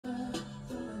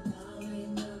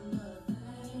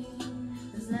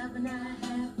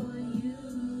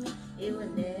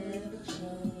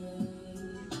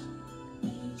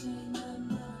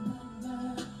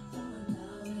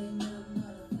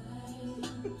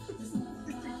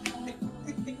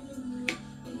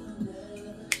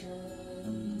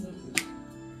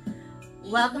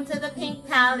Welcome to the Pink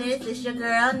Palace. It's your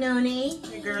girl, Noonie.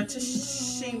 Your girl,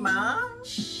 Tashima.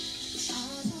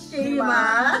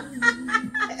 Shima.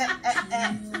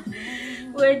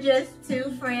 We're just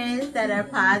two friends that are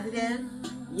positive,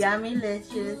 yummy,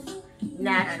 licious,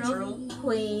 natural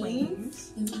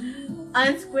queens.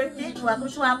 Unscripted. Welcome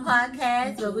to our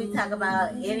podcast where we talk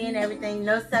about any and everything.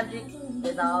 No subject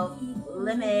is off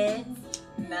limits.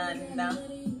 None.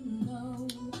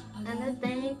 And a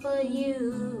thing for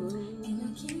you.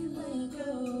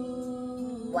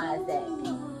 Why is that?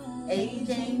 Age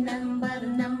ain't nothing but a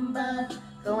number.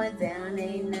 Going down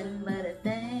ain't nothing but a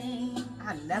thing.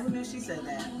 I never knew she said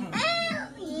that.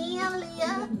 Yeah,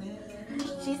 Leah.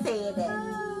 She said that.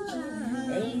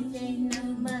 Age ain't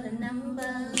nothing but a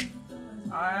number.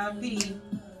 R.I.P.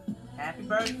 Happy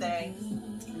birthday.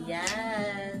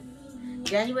 Yes.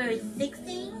 January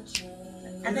 16th?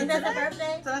 I think that's her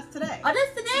birthday. So that's today. Oh,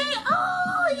 that's today?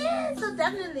 Oh, yeah. So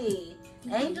definitely.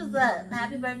 Angels up.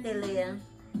 Happy birthday, Leah.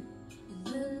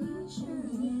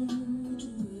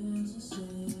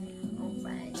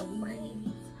 Alright.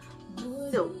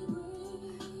 So,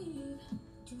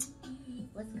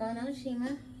 what's going on,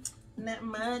 Shima? Not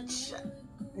much.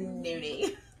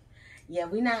 Nudie. Yeah,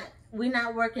 we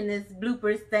not working this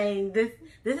bloopers thing. This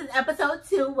is episode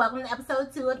 2. Welcome to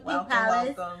episode 2 of the Pink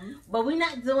Palace. Welcome. But we're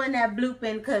not doing that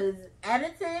blooping because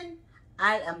editing,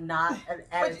 I am not an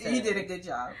editor. But you did a good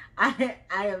job. I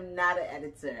am not an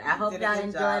editor. I hope y'all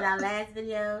enjoyed job. our last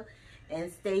video. And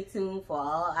stay tuned for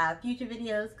all our future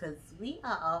videos because we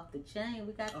are off the chain.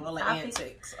 We got all the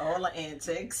antics.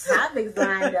 Topics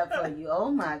lined up for you. Oh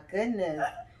my goodness.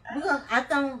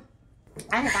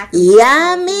 I have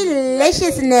Yummy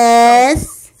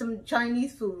deliciousness. some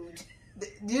Chinese food.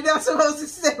 You're not supposed to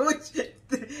say what you...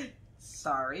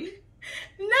 Sorry?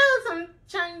 No, some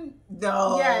Chinese.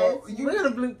 No. Yes, we're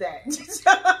going to bloop that.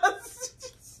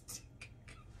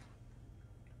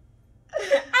 I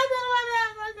don't know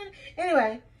why that.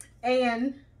 Anyway,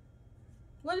 and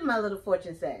what did my little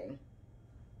fortune say?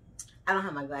 I don't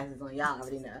have my glasses on. Y'all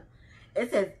already know.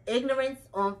 It says, ignorance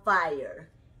on fire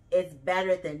is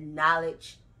better than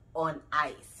knowledge on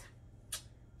ice.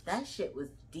 That shit was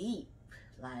deep.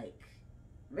 Like,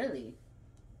 really.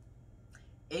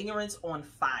 Ignorance on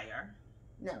fire.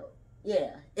 No.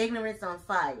 Yeah. Ignorance on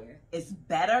fire is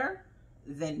better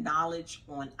than knowledge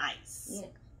on ice. Yeah.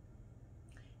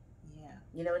 Yeah.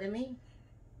 You know what I mean?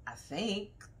 I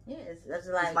think. Yeah.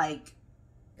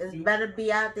 It's better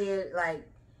be out there. Like,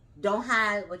 don't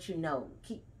hide what you know.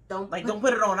 Don't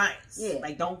put it on ice. Yeah.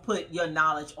 Like, don't put your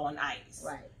knowledge on ice.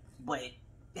 Right. But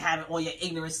having all your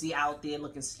ignorancy out there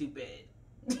looking stupid.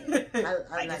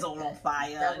 I it's all on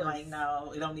fire. Like,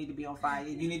 no, it don't need to be on fire.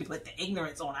 You need to put the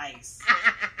ignorance on ice.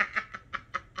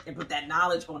 And put that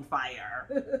knowledge on fire.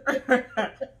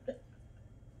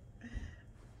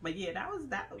 But yeah, that was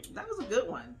a good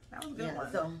one. That was a good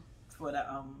one. So, for the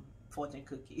fortune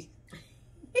cookie.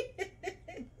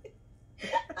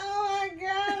 Oh my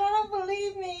God, I don't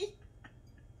believe me.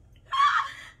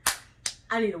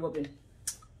 I need a whooping.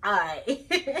 Alright.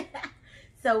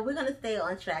 So we're gonna stay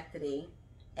on track today.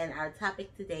 And our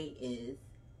topic today is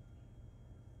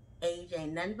age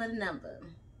ain't nothing but a number.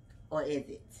 Or is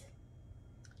it?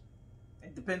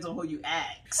 It depends on who you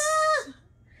ask.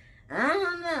 I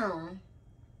don't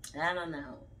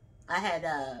know. I had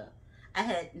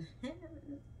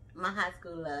my high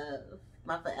school love,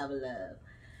 my forever love.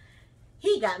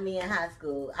 He got me in high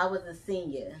school. I was a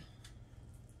senior.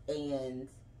 And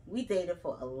we dated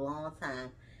for a long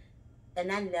time.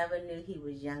 And I never knew he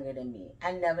was younger than me.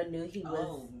 I never knew he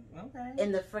was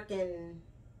in the freaking...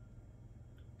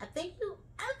 I think he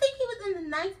was in the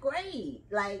 9th grade.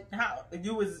 Like, I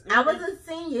was a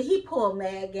senior. He pulled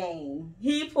mad game.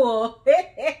 He pulled.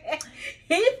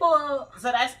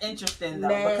 So that's interesting though,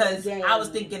 because I was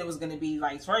thinking it was going to be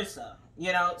vice versa.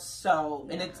 You know, so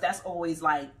and that's always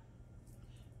like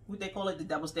what they call it, the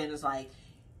double standards. Like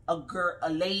a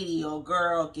lady or a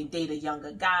girl can date a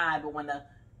younger guy, but when a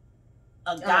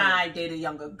guy date a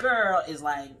younger girl is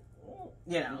like,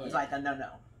 it's like a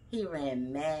no. He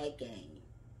ran mad game.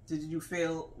 Did you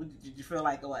feel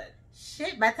like what?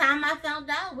 Shit, by the time I found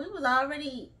out, we was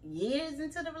already years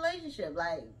into the relationship.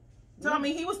 Like, so I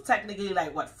mean, he was technically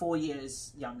like what, 4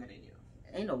 years younger than you.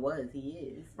 Ain't no was, he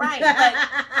is. Right, but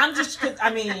I'm just, cause, I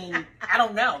mean, I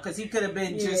don't know, because he could have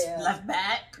been just left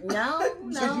back. No.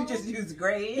 You just used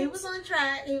grades. He was on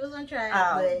track,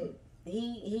 but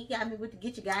he got me with the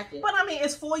get you gotcha. But I mean,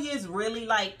 is 4 years really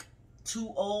like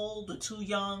too old or too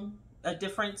young? A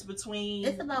difference between...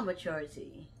 It's about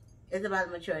maturity. It's about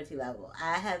the maturity level.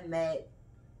 I have met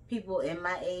people in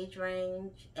my age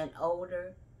range and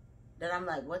older that I'm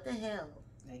like, what the hell?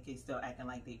 They still acting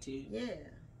like they too. Yeah.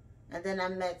 And then I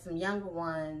met some younger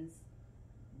ones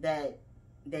that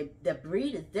the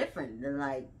breed is different. They're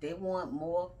like, they want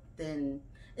more than,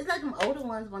 it's like them older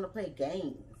ones want to play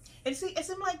games. It seemed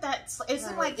like that. It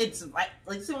seemed like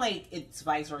it's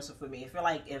vice versa for me. I feel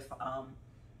like if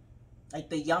like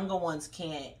the younger ones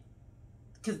can't,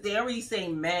 because they already say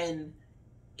men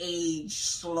age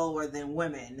slower than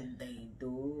women. They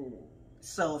do.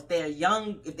 So if they're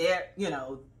young, if they're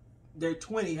they're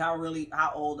 20,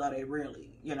 how old are they really?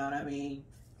 You know what I mean?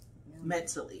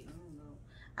 Mentally.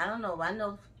 I don't know. I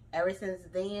know ever since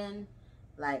then,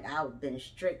 like, I've been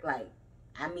strict. Like,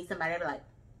 I meet somebody, I be like,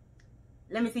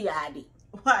 let me see your ID.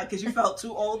 Why? Because you felt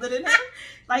too older than him?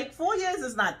 Like, 4 years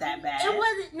is not that bad.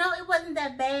 It wasn't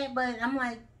that bad, but I'm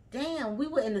like, damn, we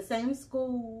were in the same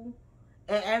school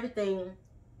and everything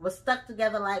was stuck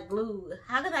together like glue.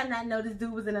 How did I not know this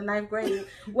dude was in the 9th grade?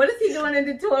 What is he doing in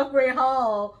the 12th grade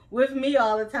hall with me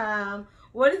all the time?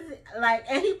 What is it like?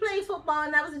 And he played football,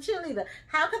 and I was a cheerleader.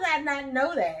 How could I not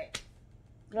know that?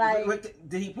 Like,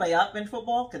 did he play up in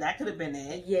football? Because that could have been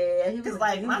it. Yeah, he was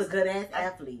a good ass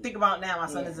athlete. Think about now, my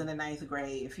son is in the 9th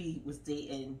grade. If he was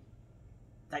dating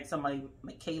like somebody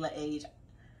Michaela age,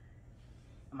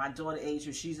 my daughter age,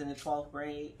 if she's in the 12th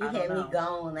grade, he had me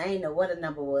gone. I didn't know what the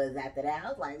number was after that. I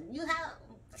was like,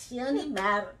 she don't even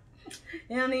matter.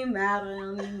 It don't even matter. It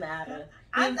don't even matter.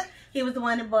 He was the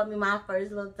one that bought me my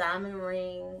first little diamond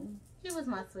ring. He was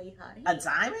my sweetheart. A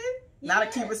diamond? Yeah. Not a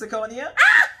Cuban zirconia?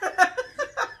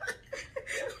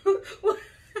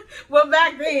 Well,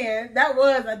 back then, that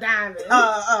was a diamond. Okay.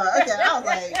 I was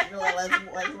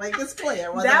like, let's make this clear.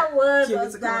 That was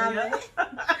a diamond.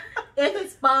 If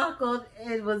it sparkled,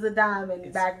 it was a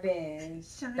diamond back then.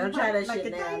 Don't try that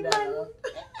shit now, though.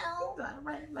 Don't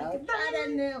try that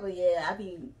now. But yeah,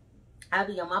 I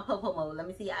be on my po-po mode. Let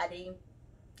me see your ID.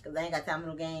 Because I ain't got time for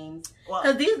no games.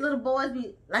 Because these little boys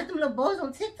be, like them little boys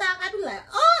on TikTok, I be like,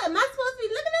 oh, am I supposed to be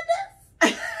looking at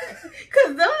this?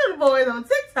 Because them little boys on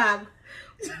TikTok,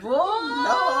 boy.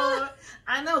 No,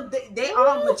 I know they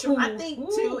are mature. I think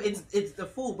too it's the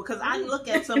food, because I look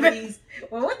at some of these.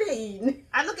 Well, what they eating?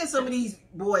 I look at some of these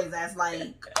boys that's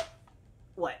like,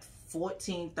 what,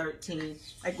 14, 13.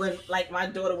 Like when my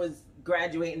daughter was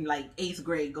graduating like 8th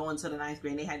grade, going to the 9th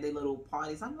grade, and they had their little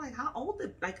parties. I'm like, how old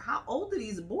are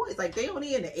these boys? Like, they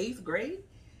only in the 8th grade?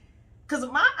 Because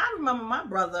I remember my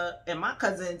brother and my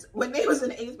cousins, when they was in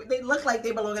the 8th grade, they looked like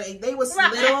they belonged in the 8th. They was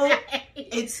little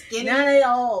and skinny. Now they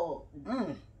all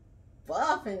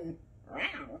buff and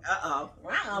round.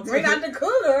 Wow, bring out the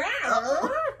cougar.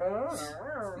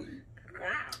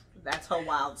 That's her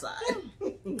wild side.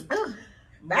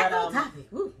 Back on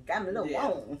topic. Ooh, got me a little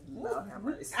warm. Lord have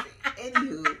mercy.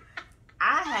 Anywho,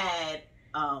 I had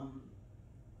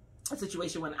a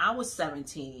situation when I was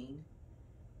 17.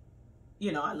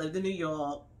 I lived in New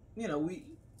York. New York,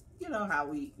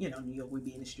 we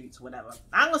be in the streets, whatever.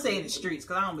 I'm gonna say in the streets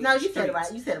because I don't be. No, in the you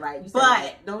streets. said it right.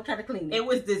 But don't try to clean it. It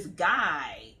was this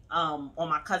guy on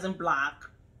my cousin block.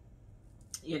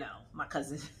 My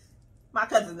cousin's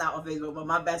not on Facebook, but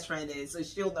my best friend is, so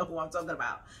she'll know who I'm talking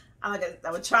about. I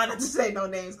was trying not to say no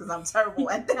names because I'm terrible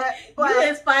at that. But you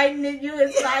is fighting it.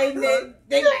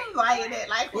 They fighting it.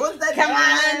 Like, who's the Come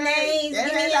on, names.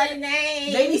 Give me your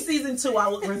names. Maybe season 2 I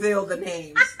will reveal the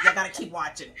names. Y'all gotta keep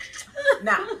watching.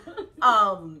 Now,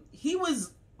 he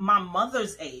was my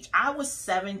mother's age. I was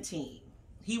 17.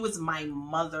 He was my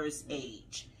mother's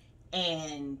age.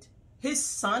 And his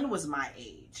son was my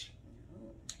age.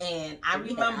 And I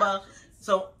remember...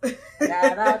 So,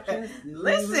 listen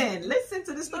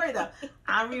to the story though.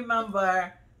 I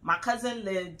remember my cousin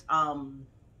lived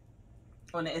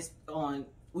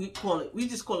we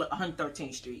just call it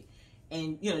 113th Street,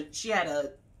 and she had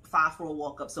a 5-floor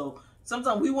walk up. So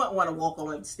sometimes we wouldn't want to walk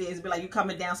all up the stairs. It'd be like, you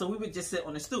coming down, so we would just sit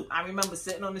on the stoop. I remember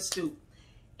sitting on the stoop,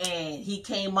 and he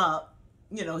came up.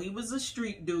 He was a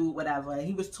street dude, whatever. And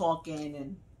he was talking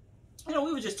and.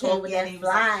 We were just talking. And he was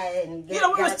like,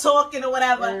 we was talking or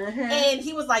whatever. And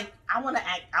he was like, I want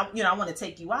to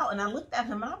take you out. And I looked at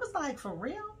him and I was like, for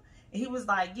real? And he was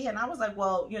like, yeah. And I was like,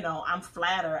 well, I'm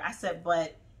flattered. I said,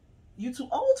 but you too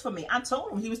old for me. I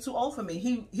told him he was too old for me.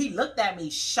 He looked at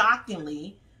me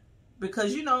shockingly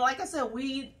because, like I said,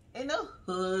 we in the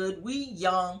hood, we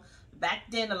young. Back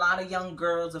then, a lot of young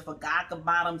girls, if a guy could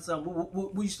buy them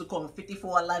we used to call them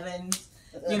 5411s.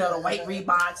 The white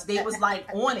Reeboks, they was like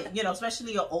on it,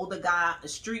 especially an older guy, a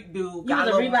street dude. You was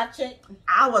a Reebok chick?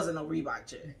 I wasn't a Reebok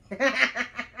chick.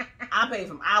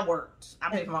 I worked. I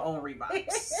paid for my own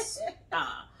Reeboks.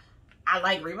 I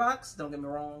like Reeboks, don't get me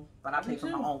wrong, but I paid for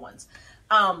my own ones.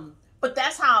 But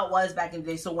that's how it was back in the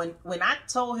day. So when I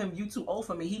told him, you too old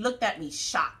for me, he looked at me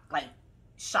shocked, like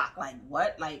shocked, like,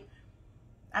 what? Like,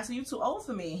 I said, you too old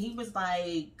for me. And he was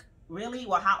like, really?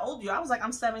 Well, how old are you? I was like,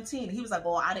 I'm 17. And he was like,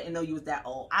 oh, I didn't know you was that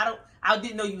old. I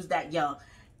didn't know you was that young.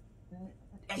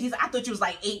 And I thought you was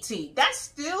like 18. That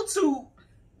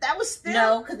was still.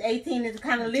 No, because 18 is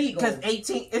kind of legal. Because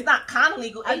 18, it's not kind of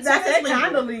legal. 18 That's is legal.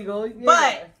 kind of legal. Yeah.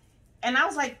 But, and I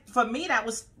was like, for me,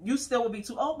 you still would be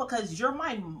too old because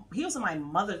he was my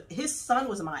mother, his son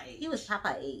was my age. He was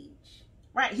Papa age.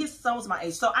 Right, his son was my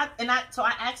age. So I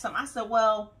asked him, I said,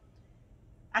 well,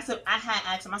 I had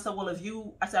asked him, I said, well,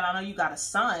 I know you got a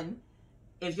son.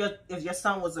 If your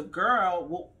son was a girl,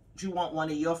 would you want one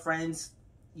of your friends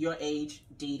your age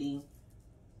dating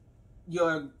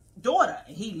your daughter?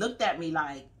 And he looked at me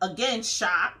like, again,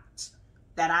 shocked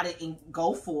that I didn't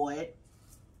go for it.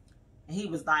 And he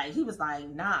was like,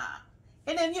 nah.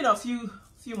 And then, a few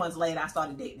months later, I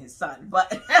started dating his son.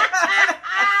 But he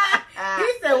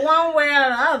said one way or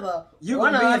the other.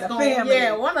 One of us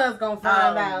gonna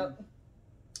find out.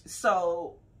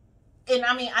 So, and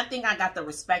I mean, I think I got the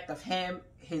respect of him,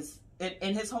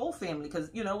 and his whole family, because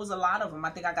it was a lot of them.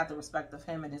 I think I got the respect of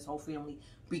him and his whole family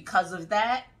because of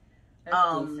that.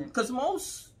 Because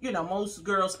most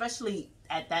girls, especially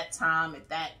at that time,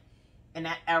 in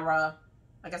that era,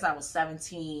 like I said, I was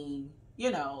 17.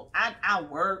 I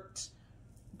worked,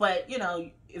 but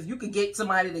if you could get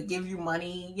somebody to give you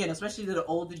money, especially to the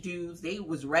older dudes, they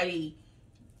was ready,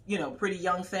 pretty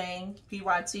young thing,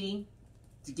 PYT,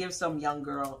 to give some young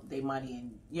girl their money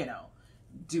and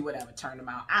do whatever, turn them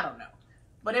out. I don't know,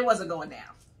 but it wasn't going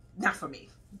down. Not for me.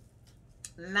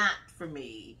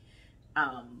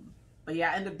 But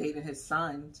yeah, I ended up dating his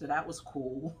son, so that was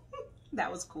cool.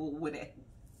 That was cool with it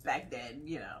back then,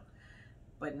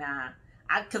 But nah,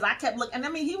 because I kept looking, and I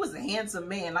mean, he was a handsome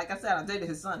man. Like I said, I dated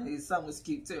his son. His son was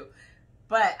cute too.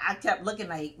 But I kept looking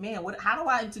like, man, how do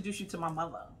I introduce you to my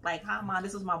mother? Like, hi, Mom,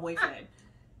 this is my boyfriend.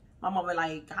 My mother,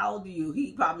 like, how old are you?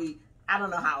 He probably, I don't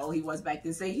know how old he was back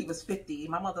then. Say he was 50.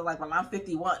 My mother, like, well, I'm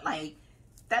 51. Like,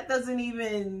 that doesn't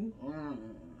even,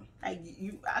 like,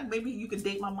 maybe you could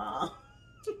date my mom.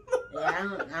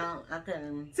 Yeah, I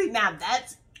couldn't. See, now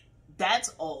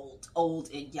that's old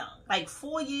and young. Like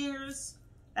 4 years,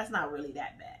 that's not really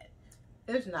that bad.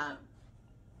 It's not.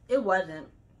 It wasn't.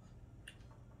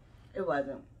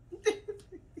 But,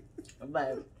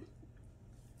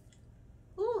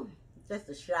 just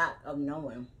the shock of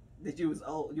knowing that you was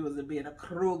old. You was being a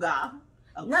Kruger. I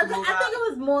think it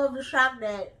was more of a shock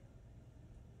that.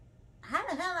 How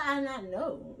the hell did I not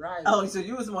know? Right? Oh, so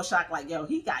you was more shocked, like, yo,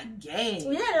 he got game.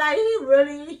 Yeah, like he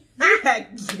really. He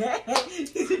got game.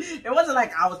 It wasn't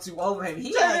like I was too over him.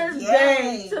 He got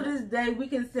game. To this day, we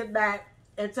can sit back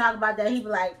and talk about that. He be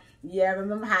like, yeah,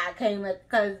 remember how I came at,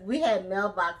 because we had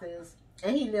mailboxes,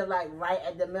 and he lived like right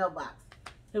at the mailbox.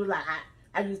 He was like,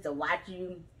 I used to watch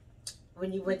you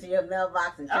when you went to your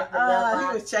mailbox and checked the mailbox.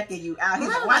 He was checking you out. He's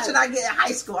like, why should I get in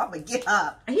high school? I'm going to get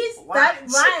up. He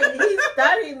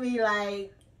studied me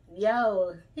like,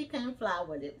 yo, he can't fly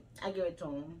with it. I give it to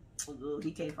him. Ooh, he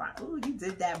can't fly. Ooh, you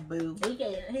did that, boo. He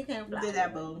can't fly. You did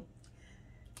that, boo.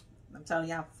 I'm telling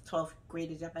y'all, 12th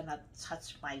graders, y'all better not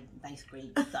touch my ninth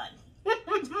grade son.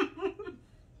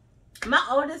 My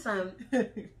oldest son,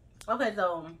 okay,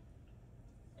 so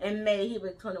in May, he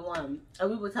was 21. And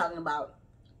we were talking about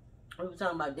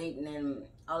dating and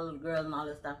all those girls and all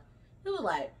this stuff. He was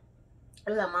like,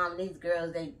 Mom, these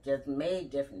girls, they just made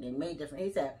different.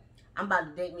 He said, I'm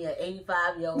about to date me an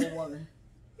 85-year-old woman.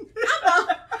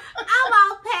 I'm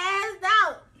all passed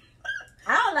out.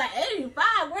 I was like,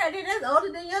 85? Where? That's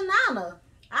older than your nana.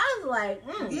 I was like,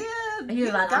 yeah. He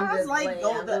was like, guys like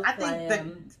older. I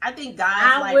think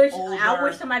guys older. I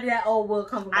wish somebody that old would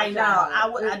come from my I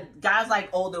know. Guys like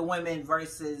older women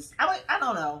versus. I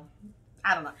don't know.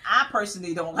 I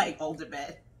personally don't like older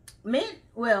men. Men,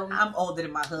 well, I'm older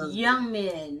than my husband. Young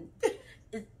men,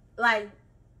 it's like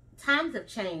times have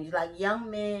changed. Like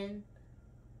young men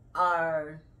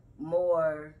are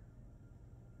more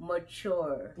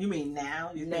mature. You mean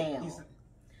now?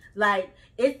 Like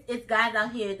it's guys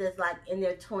out here that's like in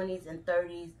their 20s and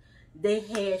 30s. They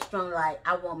headstrong. Like,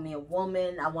 I want me a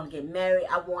woman. I want to get married.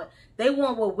 They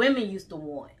want what women used to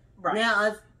want. Right.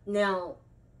 Now.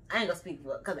 I ain't gonna speak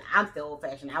for, because I'm still old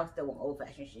fashioned. I still want old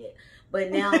fashioned shit.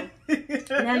 But now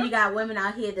you got women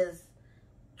out here that's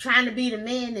trying to be the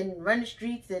men and run the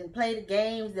streets and play the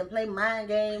games and play mind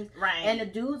games. Right. And the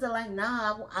dudes are like,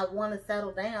 nah, I want to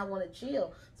settle down. I want to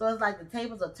chill. So it's like the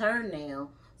tables are turned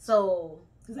now. So.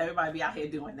 Because everybody be out here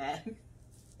doing that.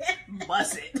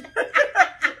 Bust it.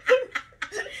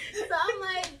 So I'm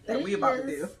like. That we about to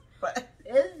do. But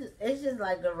It's just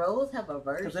like the roles have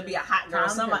averted. Because it'd be a hot girl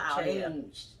summer out here.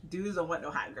 Changed. Dudes don't want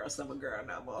no hot girl summer girl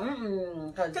no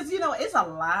more. Because Because, you know, it's a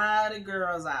lot of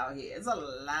girls out here. It's a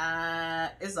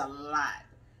lot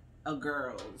of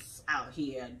girls out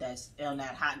here that's on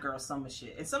that hot girl summer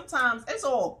shit. And sometimes it's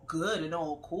all good and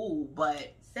all cool,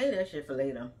 but say that shit for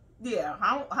later. yeah,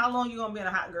 how long you gonna be in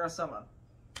a hot girl summer?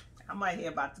 I'm right here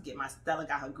about to get my Stella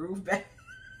got her groove back.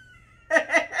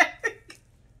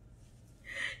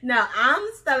 No, I'm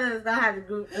Stella's gonna have to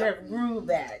groove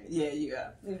back. Yeah, yeah.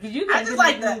 Because you I can't just get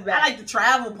like no groove back. I like the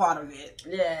travel part of it.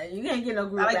 Yeah, you can't get no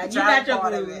groove I like back. the You got travel your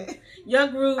part of groove. it. Your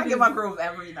groove. I get my groove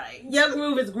every night. Your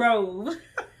groove is Grove.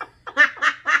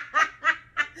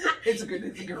 It's a good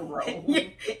role.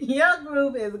 Your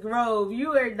groove is Grove.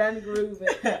 You are done grooving.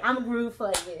 I'm a groove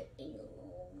for you.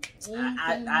 Stedman,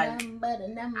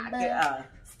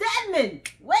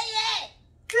 where you at?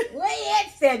 Where you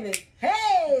at, Stedman?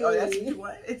 Hey. Oh, that's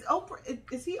what? It's Oprah.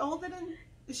 Is he older than?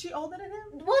 Is she older than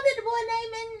him? What did the boy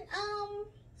name in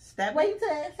Stedman. Wait to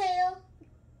Exhale?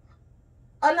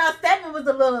 Oh no, Stedman was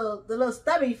the little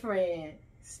stubby friend.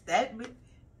 Stedman.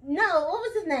 No, what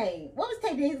was his name? What was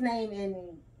his name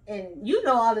in you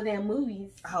know all the damn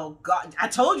movies? Oh God! I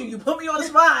told you. You put me on the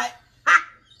spot.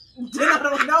 Then I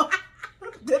don't know.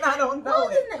 Then I don't know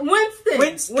What was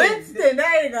his name? Winston.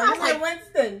 There you go. I was like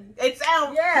Winston. It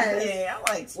sounds. Yes. Yeah, I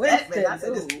like Winston. Stedman. I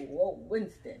said this. Ooh, whoa,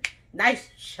 Winston. Nice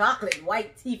chocolate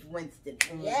white teeth, Winston.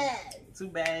 Yes. Too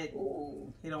bad.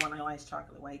 Ooh. He don't want no nice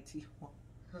chocolate white teeth.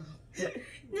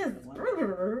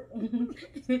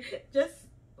 Just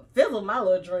fizzle my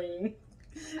little dream.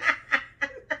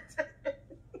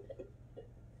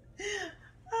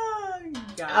 Oh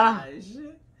gosh.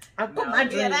 I put No, my yeah,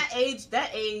 dream. that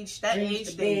age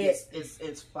Dreams thing dead.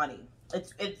 is funny.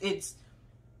 It's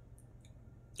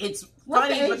What's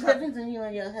funny the age because difference in you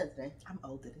and your husband? I'm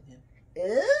older than him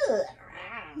Ugh.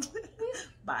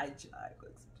 by July.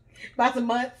 By some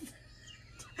months.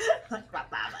 Like about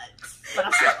 5 months, but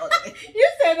I'm still older. You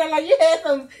said that like you had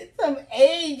some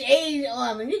age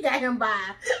on him. You got him by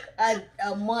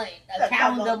a month, a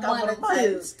calendar month or two.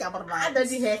 I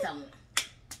thought you had some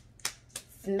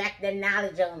smack that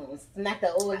knowledge on him, smack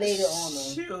the old lady on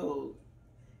him. Shoot.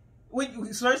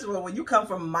 First of all, when you come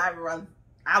from my run,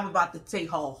 I'm about to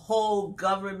take her whole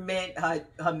government, her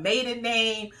maiden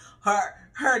name, her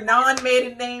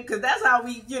non-maiden name, because that's how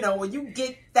we, you know, when you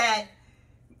get that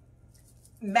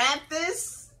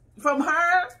Mathis from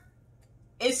her,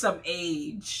 it's some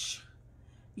age.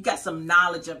 You got some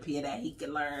knowledge up here that he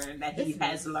can learn, that he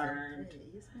has learned.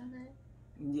 You smell that?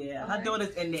 Yeah, Okay. her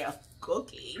daughter's in there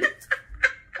cooking.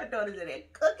 Her daughter's in there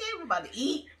cooking. We're about to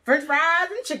eat. French fries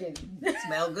and chicken.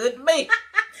 Smell good to me.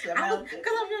 Because I'm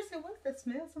just saying, what's the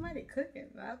smell? Somebody cooking.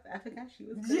 I forgot she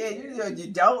was cooking. Yeah, you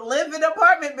don't live in an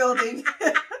apartment building.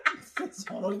 It's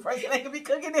the only person that can be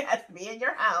cooking. It has to be in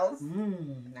your house.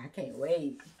 I can't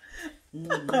wait. I'm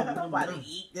about to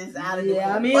eat this out of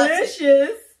Yeah, the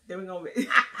delicious. Then we're gonna be.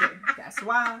 That's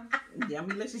why.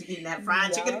 Yummy-licious eating that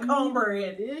fried chicken and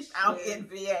cornbread out in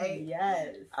VA.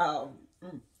 Yes.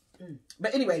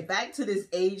 But anyway, back to this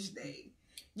age thing.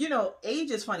 You know,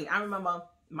 age is funny. I remember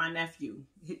my nephew,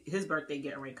 his birthday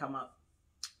getting ready to come up.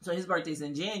 So his birthday's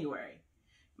in January.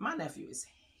 My nephew is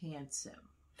handsome.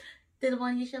 The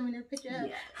one you showed me the picture of?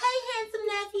 Yes. Hey, handsome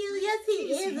nephew. Yes, he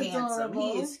is handsome.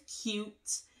 adorable. He is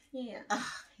cute. Yeah.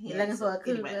 You looking for a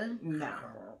cougar? Anyway, no.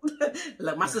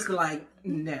 Look, my sister like,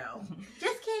 no.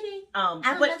 Just kidding.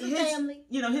 But family.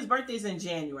 You know, his birthday's in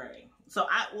January. So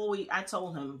I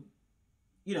told him,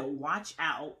 you know, watch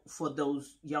out for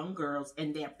those young girls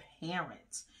and their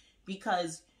parents.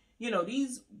 Because, you know,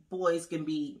 these boys can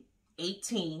be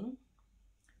 18,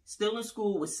 still in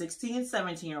school with 16 and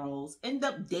 17-year-olds, end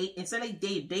up instead of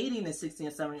dating a 16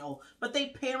 and 17-year-old, but their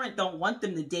parent don't want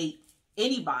them to date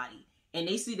anybody. And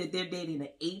they see that they're dating an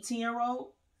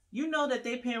 18-year-old, you know that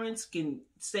their parents can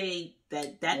say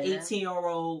that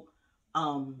 18-year-old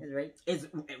is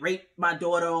raped my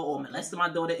daughter or molested my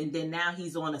daughter, and then now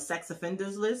he's on a sex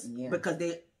offenders list because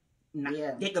they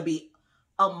could be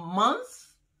a month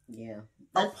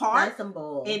apart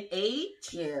in age.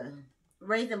 Yeah.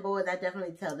 Raising boys, I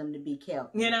definitely tell them to be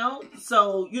careful. You know?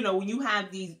 So, you know, when you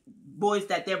have these boys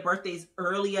that their birthday's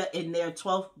earlier in their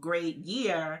 12th grade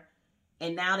year,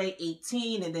 and now they're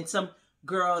 18, and then some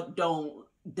girl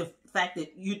the fact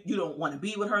that you don't want to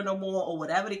be with her no more, or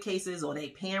whatever the case is, or their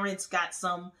parents got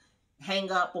some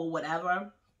hang up or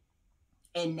whatever,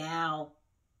 and now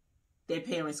their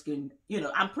parents can, you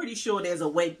know, I'm pretty sure there's a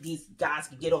way these guys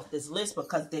can get off this list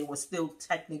because they were still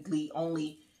technically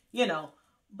only, you know,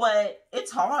 but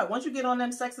it's hard. Once you get on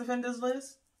them sex offenders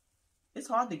list, it's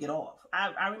hard to get off.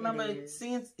 I remember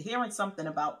hearing something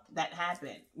about that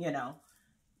happened. You know,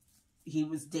 he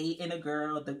was dating a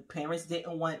girl. The parents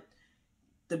didn't want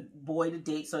the boy to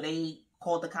date, so they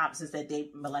called the cops and said they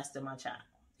molested my child.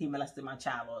 He molested my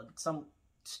child, or some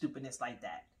stupidness like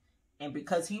that. And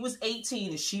because he was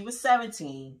 18 and she was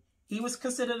 17, he was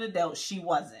considered an adult. She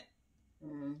wasn't.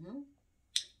 Mm-hmm.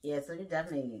 Yeah, so you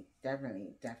definitely.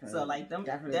 So like them,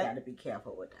 definitely got to be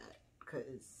careful with that,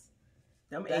 because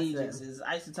them ages is.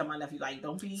 I used to tell my nephew, like,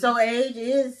 don't be. So age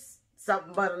is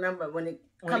something but a number when it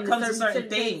comes to certain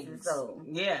things. Cases, so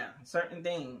yeah, certain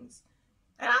things.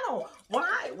 And I don't.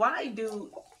 Why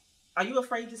do? Are you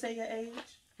afraid to say your age?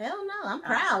 Hell no, I'm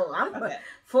proud. I'm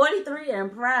 43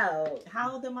 and proud.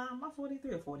 How old am I? Am I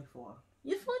 43 or 44?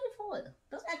 You're 44.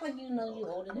 Don't act like you know you're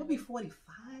older. I'm gonna be 45.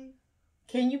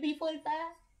 Can you be 45?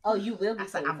 Oh, you will be 45. I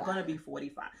said, I'm gonna be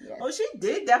 45. Yes. Oh, she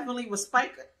did definitely with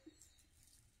Spike.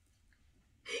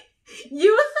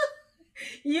 You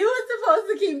were supposed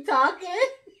to keep talking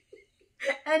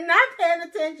and not paying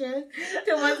attention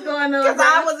to what's going on. Because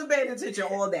I wasn't paying attention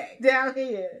all day. Down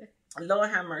here. Lord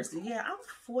have mercy. Yeah, I'm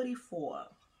 44.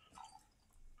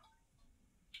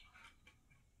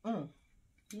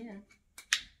 Yeah.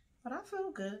 But I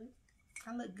feel good.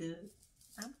 I look good.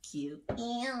 I'm cute.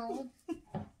 Ew.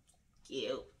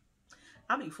 Cute.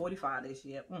 I'll be 45 this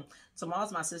year.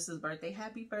 Tomorrow's my sister's birthday.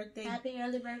 Happy birthday. Happy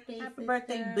early birthday. Happy sister.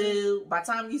 birthday, boo. By the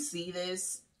time you see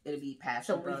this, it'll be past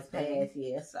your birthday. Past,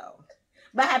 yeah. So.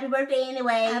 But happy birthday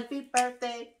anyway. Happy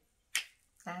birthday.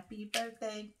 Happy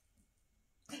birthday.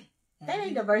 That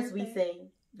ain't the verse we sing.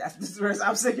 That's the verse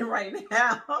I'm singing right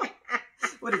now.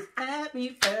 What is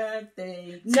happy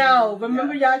birthday? No,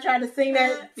 remember y'all tried to sing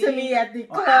that to me at the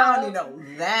club. I don't even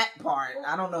know that part.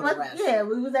 I don't know the rest. Yeah,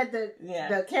 we was at the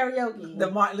karaoke.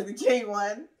 The Martin Luther King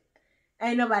one.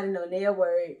 Ain't nobody know their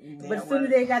word. But as soon as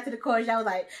they got to the chorus, y'all was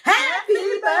like,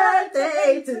 happy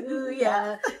birthday to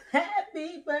ya.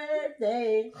 Happy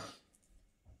birthday.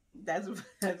 That's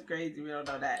crazy. We don't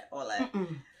know that. All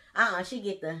that. She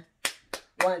get the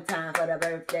 1 time for the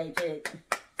birthday chick.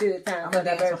 2 times for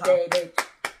the birthday bitch.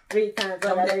 3 times for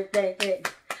the birthday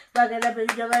chick. Fuck it up,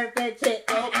 it's your birthday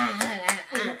chick.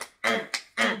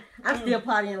 I'm still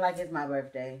partying like it's my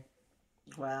birthday.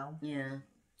 Wow. Yeah.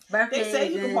 Birthday they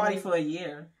say you can party for a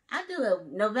year. I do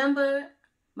it. November.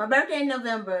 My birthday in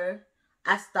November.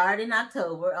 I start in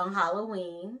October on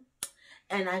Halloween.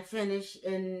 And I finish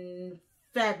in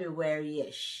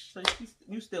February-ish. So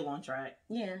you still on track.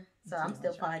 Yeah. So I'm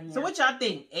still partying. So what y'all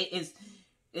think? Is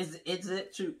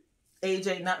it true? Age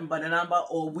ain't nothing but a number,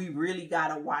 or we really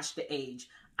gotta watch the age?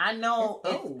 I know.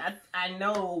 I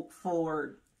know.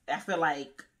 I feel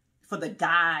like for the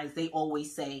guys, they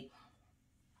always say,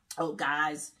 "Oh,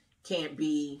 guys can't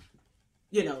be,"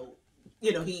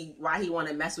 why he want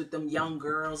to mess with them young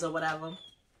girls or whatever.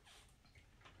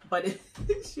 But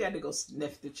she had to go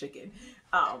sniff the chicken.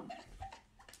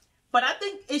 But I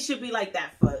think it should be like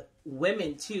that for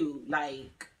women too.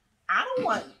 Like, I don't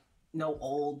want no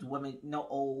old women,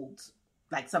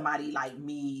 like somebody like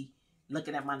me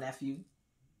looking at my nephew.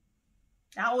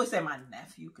 I always say my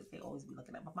nephew because they always be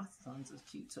looking at my sons is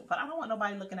cute too. But I don't want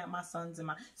nobody looking at my sons and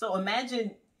So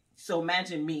imagine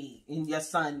me and your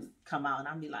son come out and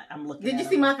I'm looking. Did you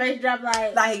see my face drop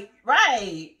like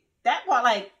right? That part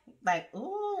like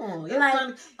ooh.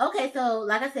 Okay, so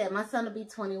like I said, my son will be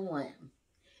 21.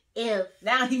 If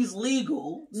now he's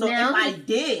legal, so if I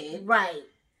did right.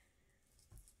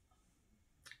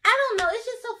 I don't know. It's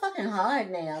just so fucking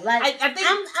hard now. Like I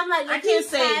think I'm like, if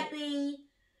he's happy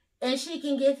and she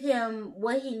can give him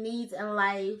what he needs in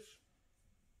life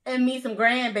and me some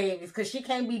grandbabies, because she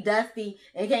can't be dusty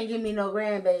and can't give me no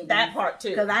grandbabies. That part too.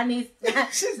 Because I need.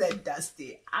 She said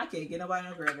dusty. I can't get nobody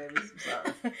no grandbabies.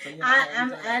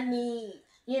 I'm sorry. So, I need.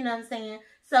 You know what I'm saying?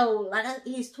 So like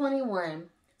he's 21.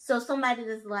 So somebody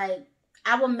that's like,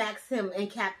 I will max him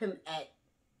and cap him at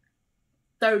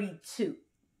 32.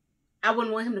 I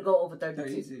wouldn't want him to go over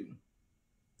 32.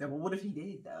 Yeah, but what if he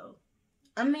did, though?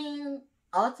 I mean,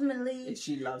 ultimately, if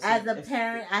she loves as a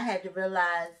parent, I had to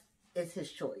realize it's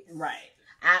his choice. Right.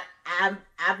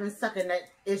 I've been sucking that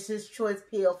it's his choice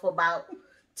pill for about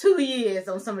 2 years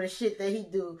on some of the shit that he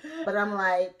do. But I'm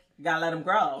like, you gotta let him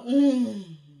grow.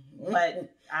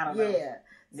 But I don't know. Yeah.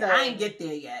 So, I ain't get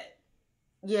there yet.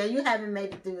 Yeah, you haven't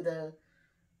made it through the...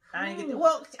 I ain't get there.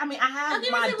 Well, I mean, I have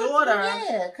my daughter.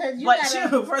 Yeah, because you but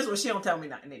first of all, she don't tell me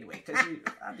nothing anyway. Because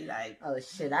I'll be like... Oh,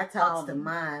 shit, I talked to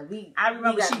mine. I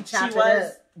remember she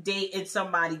was dating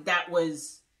somebody that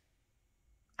was...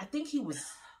 I think he was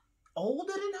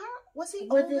older than her. Was he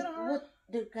older than her?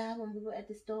 The guy when we were at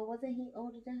the store, wasn't he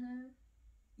older than her?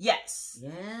 Yes.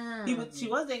 Yeah. She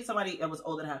was dating somebody that was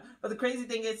older than her. But the crazy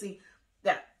thing is,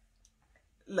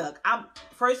 look,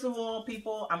 first of all,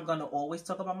 people, I'm gonna always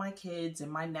talk about my kids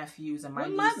and my nephews and my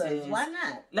nieces. Mothers. Why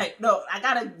not? Like, no, I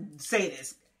gotta say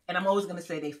this, and I'm always gonna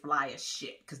say they fly as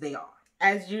shit because they are.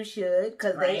 As you should,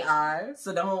 because they are.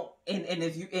 So don't. And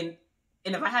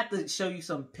if I had to show you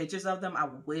some pictures of them, I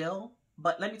will.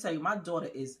 But let me tell you, my daughter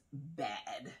is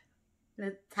bad.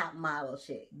 The top model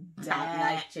chick. Top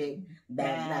nice chick.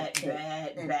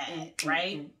 Bad,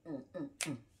 right?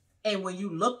 And when you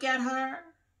look at her,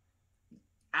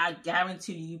 I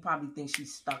guarantee you probably think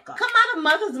she's stuck up. Come out of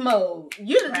mother's mode.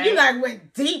 You like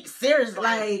went deep, seriously.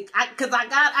 Like, I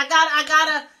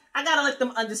gotta let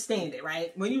them understand it,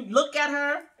 right? When you look at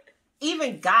her,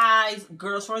 even guys,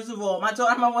 girls, first of all, my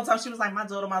daughter, I remember one time she was like,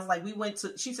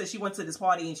 she said she went to this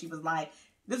party and she was like,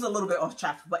 this is a little bit off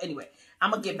traffic, but anyway,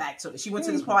 I'm gonna get back to it. She went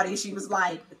to this party and she was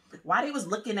like, why they was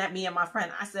looking at me and my friend?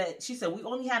 She said, we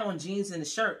only had on jeans and a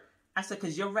shirt. I said,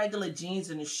 because your regular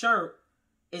jeans and a shirt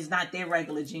is not their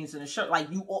regular jeans and a shirt. Like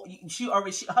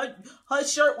her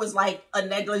shirt was like a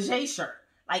negligee shirt.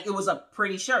 Like it was a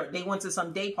pretty shirt. They went to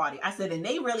some day party. I said, and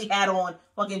they really had on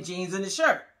fucking jeans and a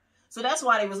shirt. So that's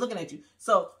why they was looking at you.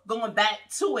 So going back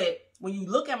to it, when you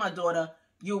look at my daughter,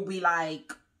 you'll be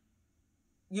like,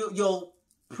 you'll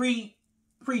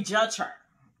prejudge her,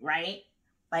 right?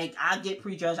 Like I get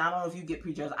prejudged. I don't know if you get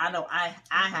prejudged. I know I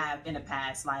have in the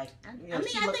past. Like, I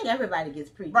think everybody gets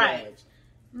prejudged. Right.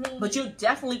 But you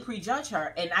definitely prejudge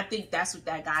her, and I think that's what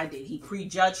that guy did. He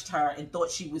prejudged her and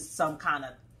thought she was some kind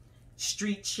of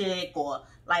street chick, or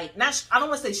like not. I don't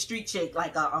want to say street chick,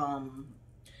 like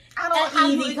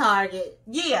easy target.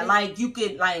 Yeah, like you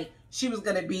could she was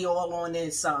gonna be all on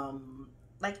this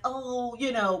like, oh,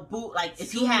 boo, like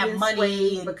if he had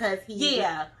money and, because he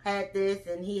had this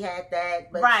and he had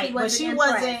that, but right, she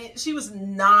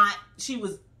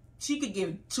could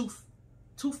give two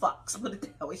fucks. Put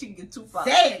it that way. She could give two fucks.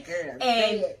 Say it, girl.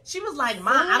 And she was like,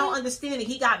 "Ma, I don't understand it."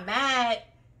 He got mad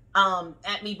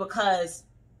at me because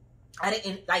I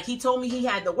didn't, like, he told me he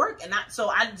had to work, and so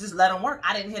I just let him work.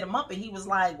 I didn't hit him up, and he was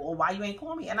like, "Well, why you ain't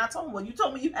call me?" And I told him, "Well, you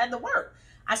told me you had to work."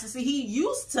 I said, "See, he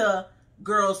used to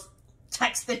girls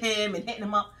texting him and hitting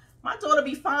him up. My daughter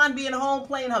be fine being home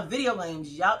playing her video games.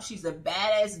 Yup, she's a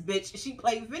badass bitch. She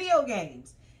plays video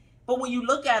games. But when you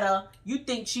look at her, you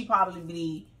think she probably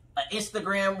be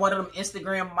one of them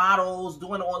Instagram models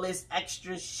doing all this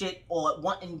extra shit or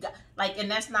wanting, like, and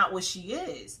that's not what she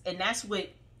is. And that's what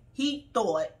he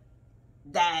thought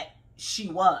that she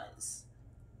was.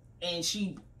 And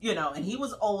she, and he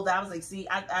was old. I was like, see,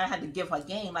 I had to give her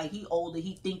game. Like, he older.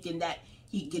 He thinking that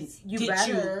he can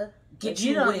if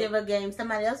you don't give a game,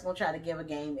 somebody else gonna try to give a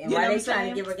game. And while they trying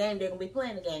to give her a game, they're gonna be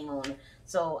playing the game on her.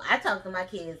 So I talk to my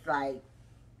kids like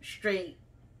straight.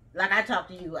 Like I talk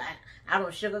to you, I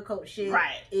don't sugarcoat shit.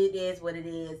 Right. It is what it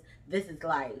is. This is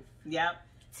life. Yep.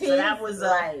 So that was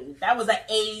an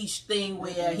age thing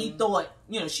where he thought,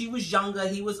 she was younger,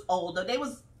 he was older.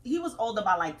 He was older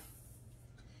by like,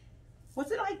 was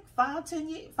it like 5, 6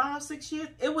 years?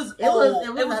 It was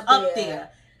up there.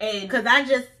 And because I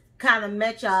just kind of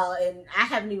met y'all, and I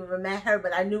haven't even met her,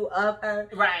 but I knew of her.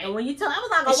 Right. And when you told, I was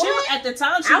like, what? At the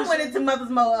time, I went into mother's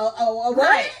mode. What?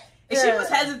 Right. And she was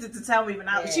hesitant to tell me,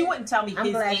 but she wouldn't tell me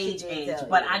his age.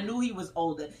 But I knew he was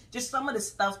older. Just some of the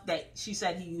stuff that she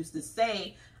said he used to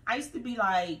say, I used to be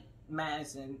like,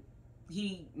 Madison,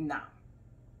 no.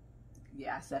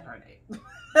 Yeah, I said her name.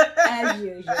 As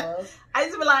usual. I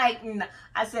used to be like, no.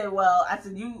 I said,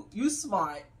 you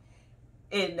smart.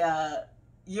 And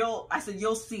you'll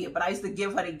see it. But I used to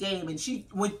give her the game, and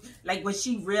when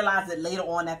she realized it later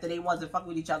on after they wasn't fucking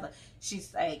with each other,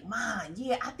 she's like, "Mom,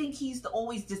 yeah, I think he used to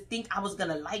always just think I was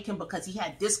gonna like him because he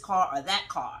had this car or that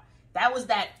car."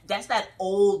 That's that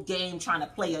old game trying to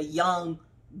play a young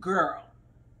girl,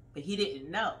 but he didn't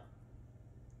know.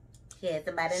 She had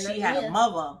somebody. She had a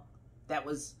mother that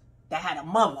had a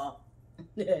mother.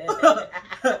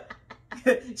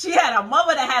 She had a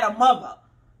mother that had a mother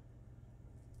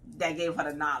that gave her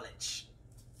the knowledge.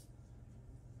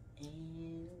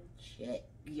 And shit.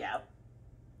 Yep.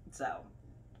 So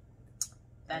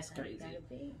that's crazy.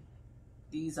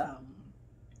 These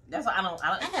that's why I don't.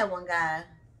 I had one guy.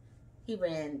 He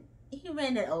ran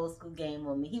that old school game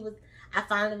on me. I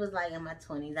finally was like in my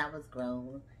 20s. I was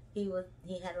grown. He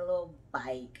had a little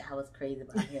bike. I was crazy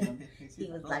about him. He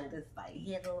was like this bike.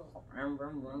 He had a little rum. I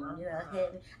was like,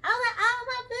 oh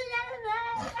my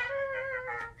goodness.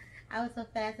 I was so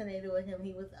fascinated with him.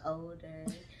 He was older,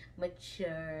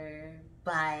 mature,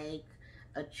 bike,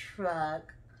 a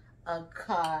truck, a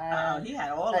car. Oh, he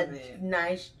had all of it.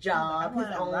 Nice job, his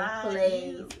own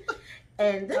place.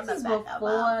 And this was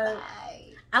before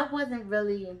I wasn't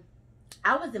really.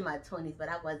 I was in my 20s, but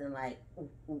I wasn't like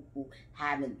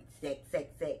having sex.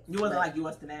 You wasn't like you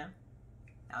was to now.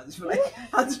 I was just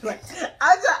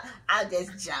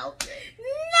joking.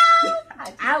 No,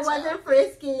 I wasn't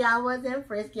frisky. I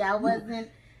wasn't,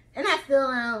 and I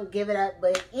still don't give it up.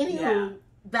 But anywho,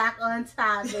 back on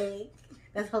topic.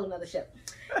 That's a whole nother show.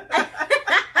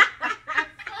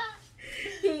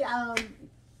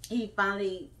 He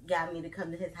finally got me to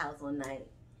come to his house one night.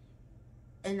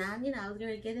 And I was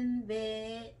going to get in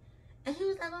bed. And he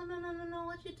was like, oh, no,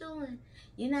 what you doing?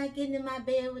 You're not getting in my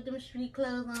bed with them street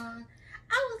clothes on.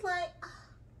 I was like,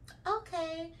 oh,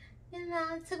 okay.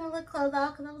 I took my little clothes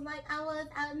off because I was like, I was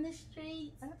out in the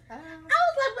streets. I was like,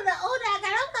 but the older I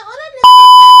got, I was like, oh, that nigga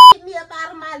get me up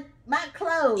out of my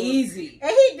clothes. Easy.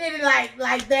 And he did it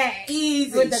like that.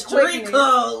 Easy. With the street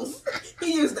clothes.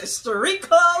 He used the street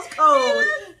clothes code.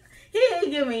 He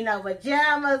didn't give me no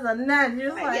pajamas or nothing.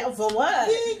 Just like, for what?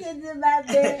 He didn't get in my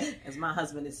bed. As my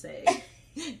husband is saying,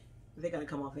 they're gonna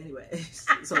come off anyway,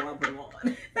 so I'll put them on. I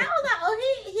was like, oh,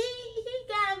 he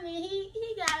got me.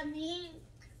 He got me.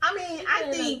 I mean,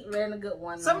 I think ran a good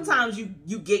one. Sometimes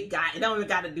you get got. It don't even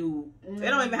got to do. It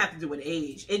don't even have to do with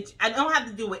age. I don't have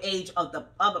to do with age of the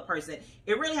other person.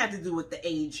 It really has to do with the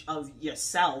age of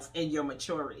yourself and your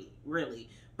maturity, really,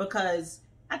 because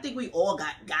I think we all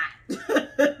got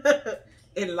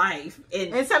in life,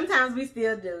 and sometimes we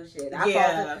still do shit.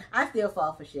 I still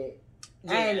fall for shit.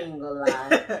 Yeah. I ain't even gonna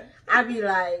lie. I be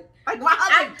like I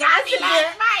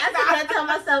tell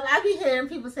myself, I be hearing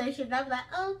people say shit, and I be like,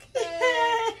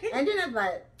 okay, and then I'm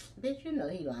like, bitch, you know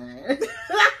he lying.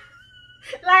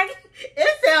 Like,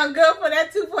 it sounds good for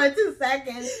that 2.2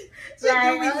 seconds. She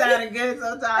do be sounding good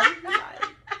sometimes.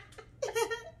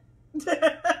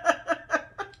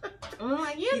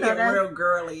 You get real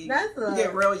girly. You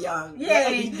get real young.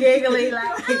 Yeah, giggly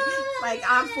like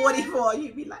I'm 44.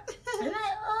 You be like,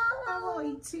 I'm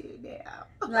only 2 now.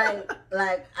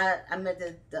 like I met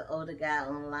the older guy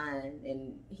online,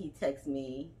 and he texted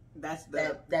me. That's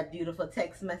that beautiful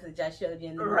text message I showed you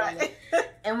in the morning.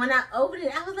 And when I opened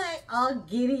it, I was like all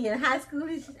giddy in high school.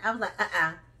 I was like,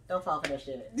 don't fall for that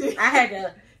shit. I had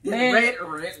to. Man,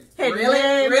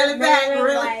 really back,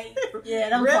 like, yeah,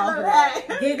 don't fall for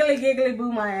that. Giggly,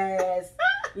 boo my ass.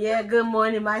 Yeah, good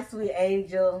morning, my sweet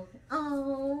angel.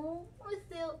 Oh,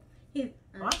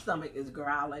 my stomach is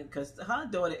growling because her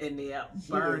daughter in there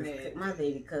burning. My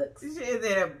baby cooks. She's in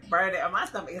there burning. My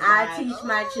stomach is I teach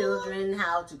my children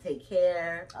how to take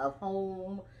care of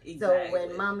home. Exactly. So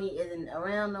when mommy isn't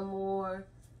around no more,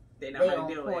 they know how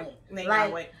to do it.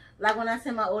 Like when I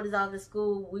sent my oldest off to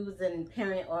school, we was in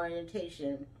parent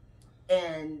orientation,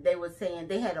 and they were saying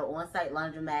they had an on-site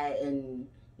laundromat, and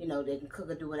they can cook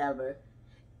or do whatever.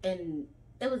 And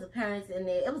it was parents in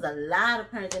there. It was a lot of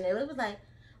parents in there. It was like,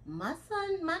 my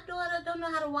daughter don't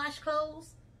know how to wash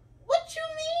clothes. What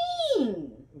you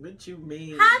mean? What you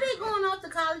mean? How they going off to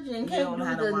college and can't do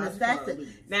the necessities?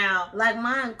 Now, like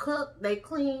mine cook, they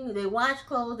clean, they wash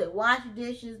clothes, they wash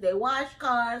dishes, they wash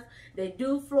cars, they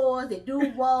do floors, they do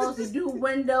walls, they do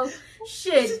windows.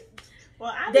 Shit.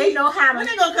 Well, they know how to. When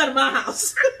they gonna come to my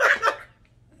house?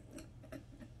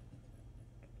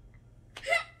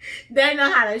 They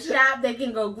know how to shop. They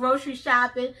can go grocery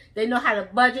shopping. They know how to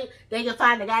budget. They can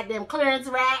find the goddamn clearance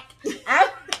rack.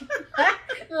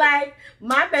 Like,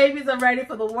 my babies are ready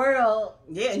for the world.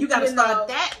 Yeah, and you got to start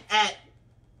that at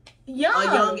a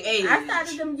young age. I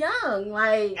started them young,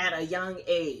 like at a young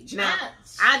age. Now,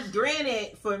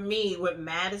 granted, for me with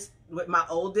my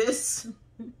oldest,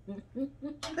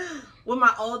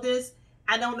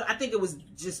 I don't know. I think it was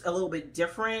just a little bit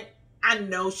different. I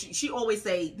know she always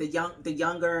say the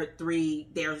younger 3,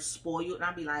 they're spoiled, and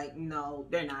I'd be like, no,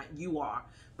 they're not. You are,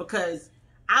 because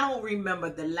I don't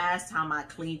remember the last time I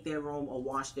cleaned their room or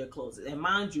washed their clothes. And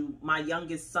mind you, my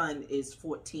youngest son is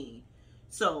 14,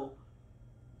 so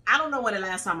I don't know when the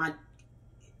last time I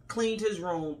cleaned his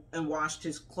room and washed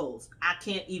his clothes. I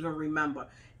can't even remember.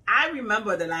 I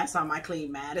remember the last time I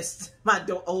cleaned Maddis, my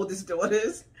oldest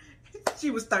daughter's.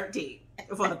 She was 13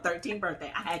 for her 13th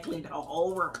birthday. I had cleaned her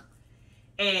whole room.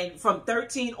 And from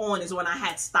 13 on is when I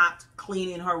had stopped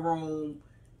cleaning her room,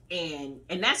 and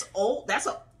that's old. That's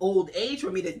an old age for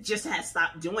me to just have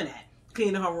stopped doing that,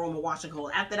 cleaning her room and washing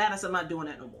clothes. After that, I said I'm not doing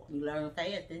that no more. You learn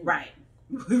fast, didn't you? Right,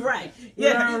 right.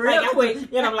 Yeah, real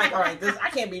quick. And I'm like, all right,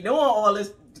 I can't be doing all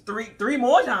this three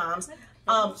more times.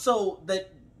 So the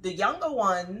younger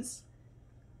ones,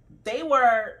 they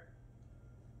were,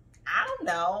 I don't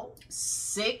know,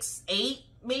 6, 8.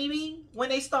 Maybe when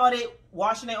they started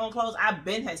washing their own clothes. I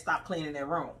had stopped cleaning their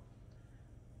room,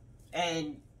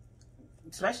 and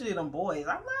especially them boys.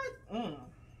 I'm like,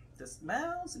 the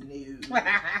smells new.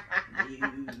 I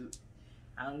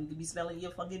don't need to be smelling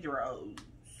your fucking drawers.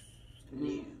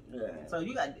 New. Yeah.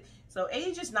 So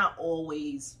age is not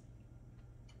always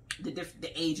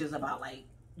the age is about like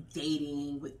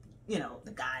dating with, you know,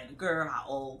 the guy and the girl, how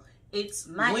old. It's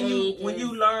when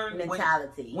you learn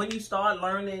mentality. When you start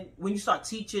learning, when you start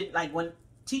teaching, like when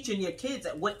teaching your kids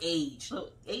at what age. So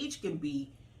age can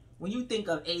be, when you think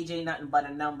of age ain't nothing but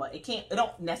a number. It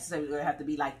don't necessarily have to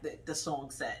be like the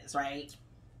song says, right?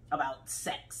 About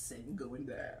sex and going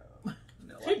down.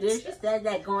 No, she said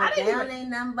that going down ain't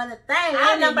nothing but a thing.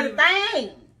 Ain't nothing but a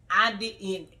thing. I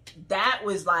didn't. That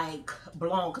was like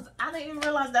blown because I didn't even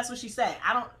realize that's what she said.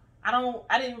 I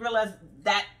didn't realize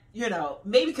that, you know,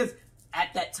 maybe because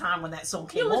at that time when that song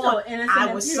came on,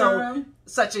 I was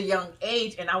such a young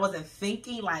age and I wasn't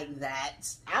thinking like that.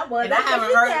 I was. And I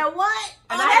haven't heard what?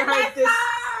 And I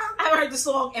haven't heard the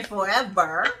song in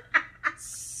forever. And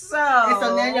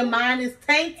so now your mind is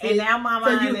tainted. And now my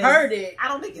mind so you heard it. I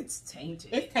don't think it's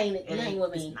tainted. It's tainted. You hang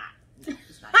with me. It's not.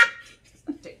 It's not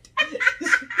tainted.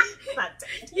 It's not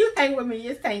tainted. You hang with me.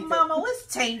 It's tainted. Mama, what's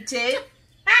tainted?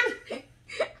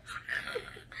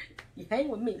 You hang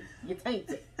with me. You're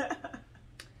tainted.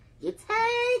 You're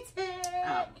tainted.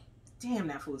 Damn,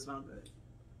 that food smells good.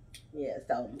 Yeah,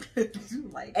 so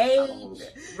like age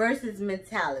versus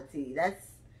mentality.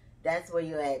 That's where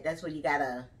you're at. That's where you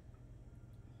gotta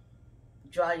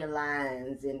draw your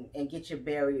lines and get your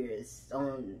barriers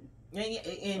on.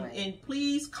 And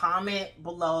please comment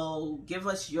below. Give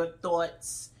us your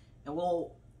thoughts, and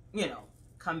we'll, you know,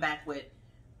 come back with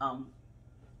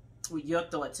your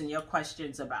thoughts and your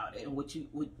questions about it and what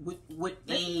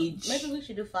age. Maybe we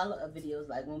should do follow-up videos,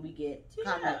 like when we get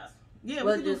comments. Yeah,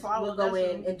 we'll go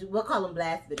in and we'll call them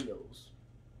blast videos.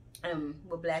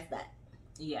 We'll blast that.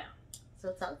 Yeah.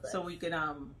 So talk to us. So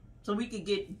we could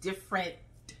get different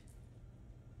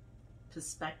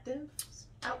perspectives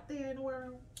out there in the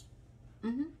world.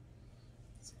 Mm-hmm.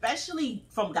 Especially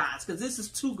from guys, because this is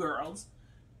two girls,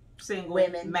 single,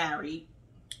 women, married,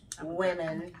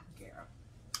 women.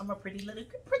 I'm a pretty little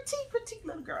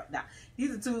girl. Now,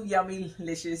 these are two yummy,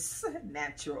 delicious,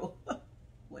 natural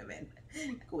women,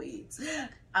 queens.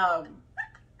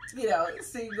 You know,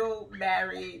 single,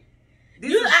 married.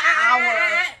 You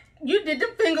did the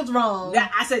fingers wrong.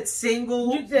 I said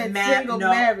single. You said single,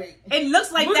 married. It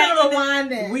looks like we're that. We're gonna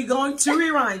rewind it. We're going to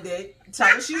rewind it. Tell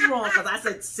her she's wrong because I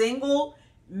said single,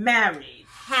 married,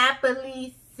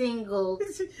 happily single,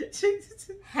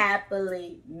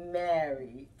 happily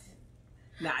married.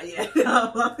 Not yet.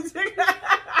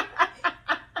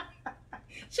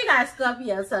 She got a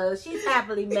Scorpio, so she's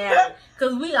happily married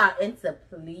because we are into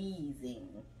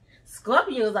pleasing.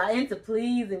 Scorpios are into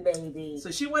pleasing, baby.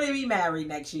 So she want to be married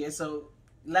next year, so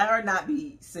let her not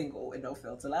be single and no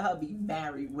filter. Let her be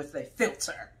married with a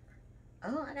filter.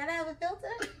 Oh, I gotta have a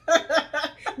filter?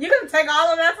 You gonna take all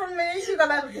of that from me? You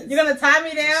gonna tie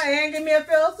me down and give me a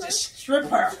filter? Just strip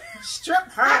her.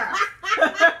 Strip her.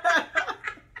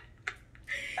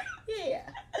 Yeah.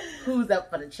 Who's up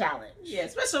for the challenge? Yeah,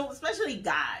 especially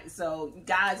guys. So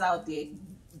guys out there,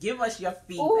 give us your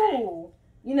feedback. Ooh,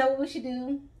 you know what we should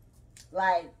do?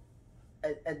 Like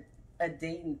a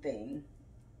dating thing.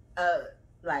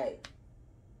 Like,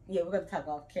 yeah, we're gonna talk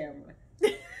off camera.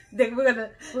 we're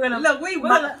gonna look. We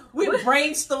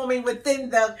brainstorming within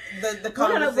the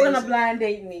conversation. We're gonna blind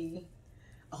date me.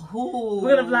 Ooh.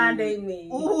 We're gonna blind date me.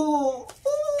 Ooh,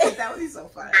 that would be so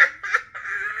fun.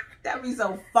 That'd be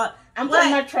so fun. I'm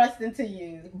putting my trust into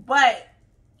you. But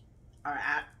all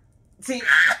right, see,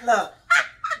 look.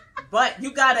 But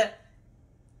you gotta.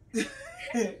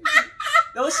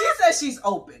 No, she says she's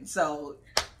open, so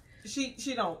she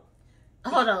don't.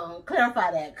 Hold on,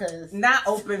 clarify that, cause not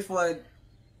open for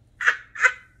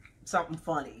something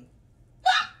funny.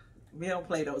 We don't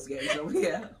play those games over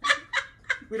here.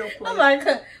 We don't play.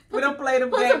 We don't play them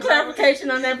games. Put some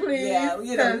clarification on that, please. Yeah,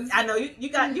 you know, I know you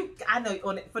got you. I know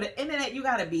for the internet, you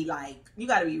gotta be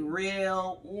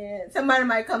real. Yeah, somebody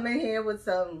might come in here with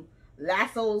some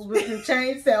lassos with some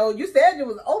chains. Say, "Oh, you said it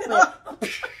was open."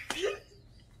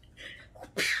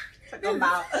 Talking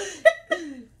about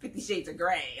 50 Shades of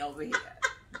Grey over here.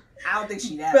 I don't think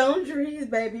she that. Boundaries,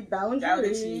 baby, boundaries. I don't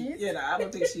think she, I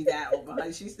don't think she that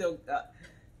open. She's still.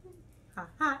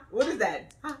 What is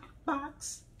that?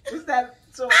 Box. What's that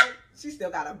song? She still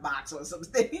got a box on some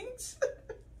things.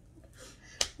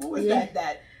 What was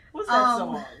that? What's that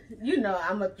song? You know,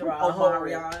 I'm gonna draw a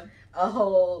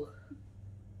whole.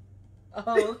 I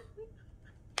didn't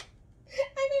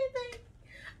think.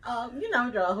 You know,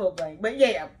 I'm drawing a whole blank, but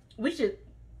yeah, we should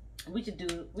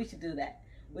do that.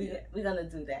 We're gonna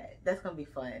do that. That's gonna be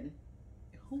fun.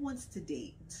 Who wants to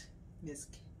date Miss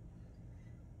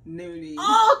Nudie?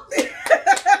 Oh!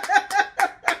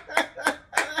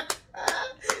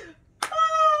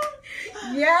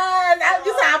 Yes, that's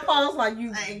just how I pause like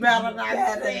you better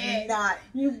not say it.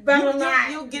 You better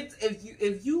not. You get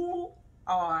if you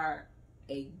are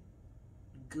a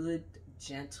good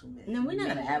gentleman. No, we're not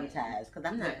gonna advertise because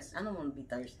I'm not. Yes. I don't want to be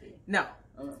thirsty. No,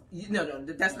 no,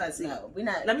 that's not. No, we're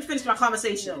not. Let me finish my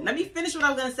conversation. No. Let me finish what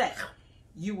I was gonna say.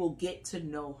 You will get to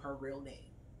know her real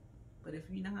name, but if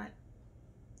you're not,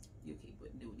 you keep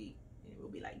with Nudie. It will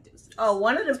be like deuces. Oh,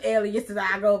 one of them aliases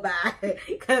I go by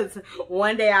because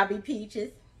one day I'll be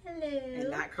Peaches. Hello. And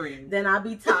not Cream. Then I'll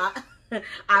be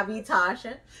I'll be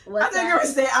Tasha. I think you're gonna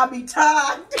say I'll be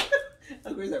Todd.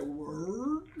 I'm gonna say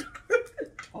word.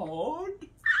 Todd.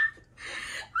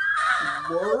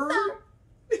 Word.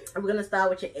 We're gonna start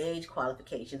with your age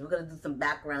qualifications. We're gonna do some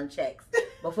background checks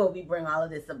before we bring all of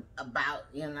this about,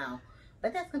 you know.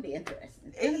 But that's gonna be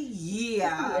interesting. Yeah.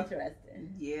 That's gonna be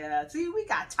interesting. Yeah. See, we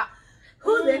got time.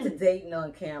 Who's into dating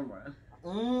on camera?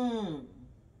 That'd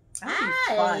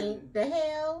be fun. The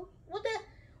hell? What am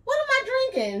I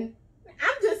drinking?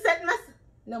 I'm just setting my...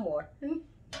 No more. I'm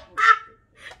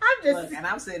just... Look, and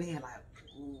I'm sitting here like,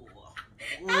 ooh.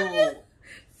 I'm just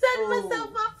setting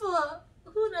myself up for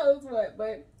who knows what.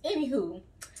 But anywho.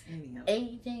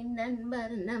 Age ain't nothing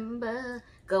but a number.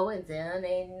 Going down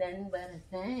ain't nothing but a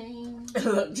thing.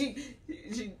 Look, she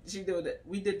did it.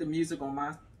 We did the music on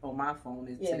my phone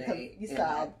today. You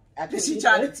saw. She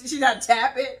tried to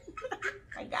tap it.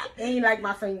 I got it. Ain't like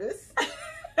my fingers.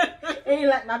 Ain't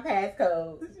like my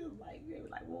passcode. She was like, they were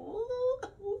like,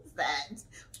 who's that?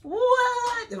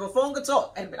 What? If a phone could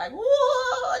talk, and be like,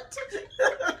 what?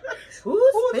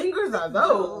 Whose fingers are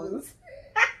those?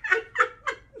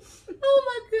 Oh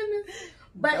my goodness.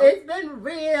 But it's been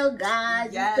real,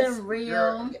 guys. Yes, it's been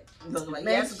real. Like,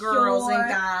 yes, girls and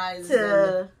guys.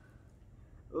 To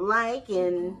like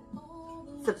and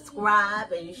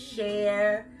subscribe and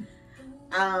share.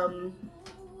 I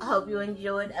hope you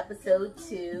enjoyed episode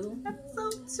 2.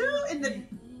 Episode 2 in the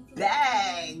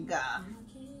bag.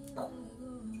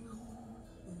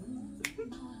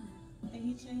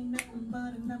 Age ain't nothing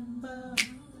but a number.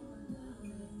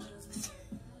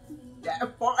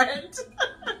 That part.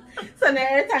 So now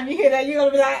every time you hear that, you're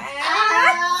gonna be like,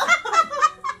 ah.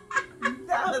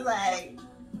 That was like.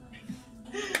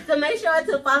 So make sure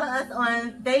to follow us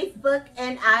on Facebook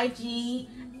and IG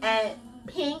at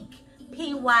Pink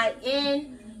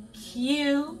PYNQ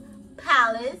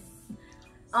Palace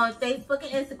on Facebook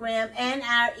and Instagram, and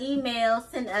our email.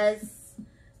 Send us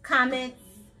comments,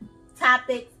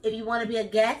 topics. If you want to be a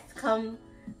guest, come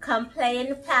play in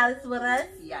the palace with us.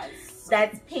 Yes.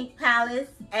 That's Pink Palace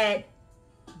at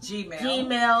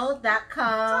gmail.com.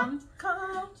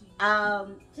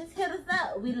 Just hit us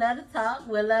up. We love to talk.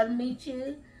 We love to meet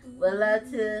you. We love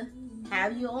to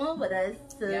have you on with us.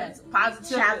 Yes,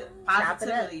 positive.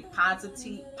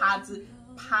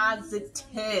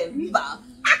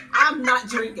 I'm not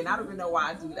drinking. I don't even know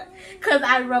why I do that. Because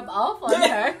I rub off on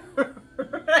her.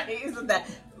 Right? Isn't that,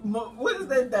 what is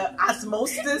that? The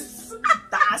osmosis?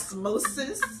 The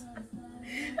osmosis?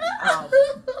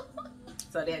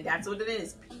 So then that's what it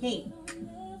is. Pink.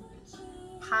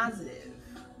 Positive.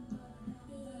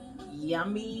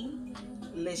 Yummy.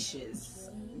 Licious.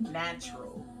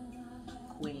 Natural.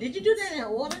 Queen. Did you do that in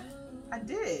order? I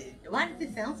did. Why did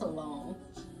it sound so long?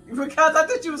 Because I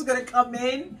thought you was gonna come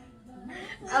in.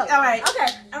 Oh, all right.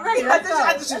 Okay. All right. I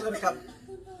thought she was gonna come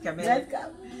in. Let's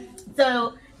go.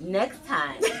 So next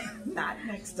time, not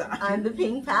next time, on the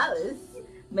Pink Palace,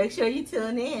 make sure you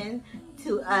tune in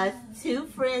to us 2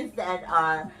 friends that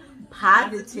are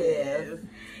positive,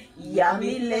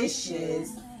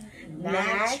 yummy-licious,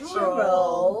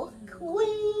 natural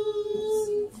queens.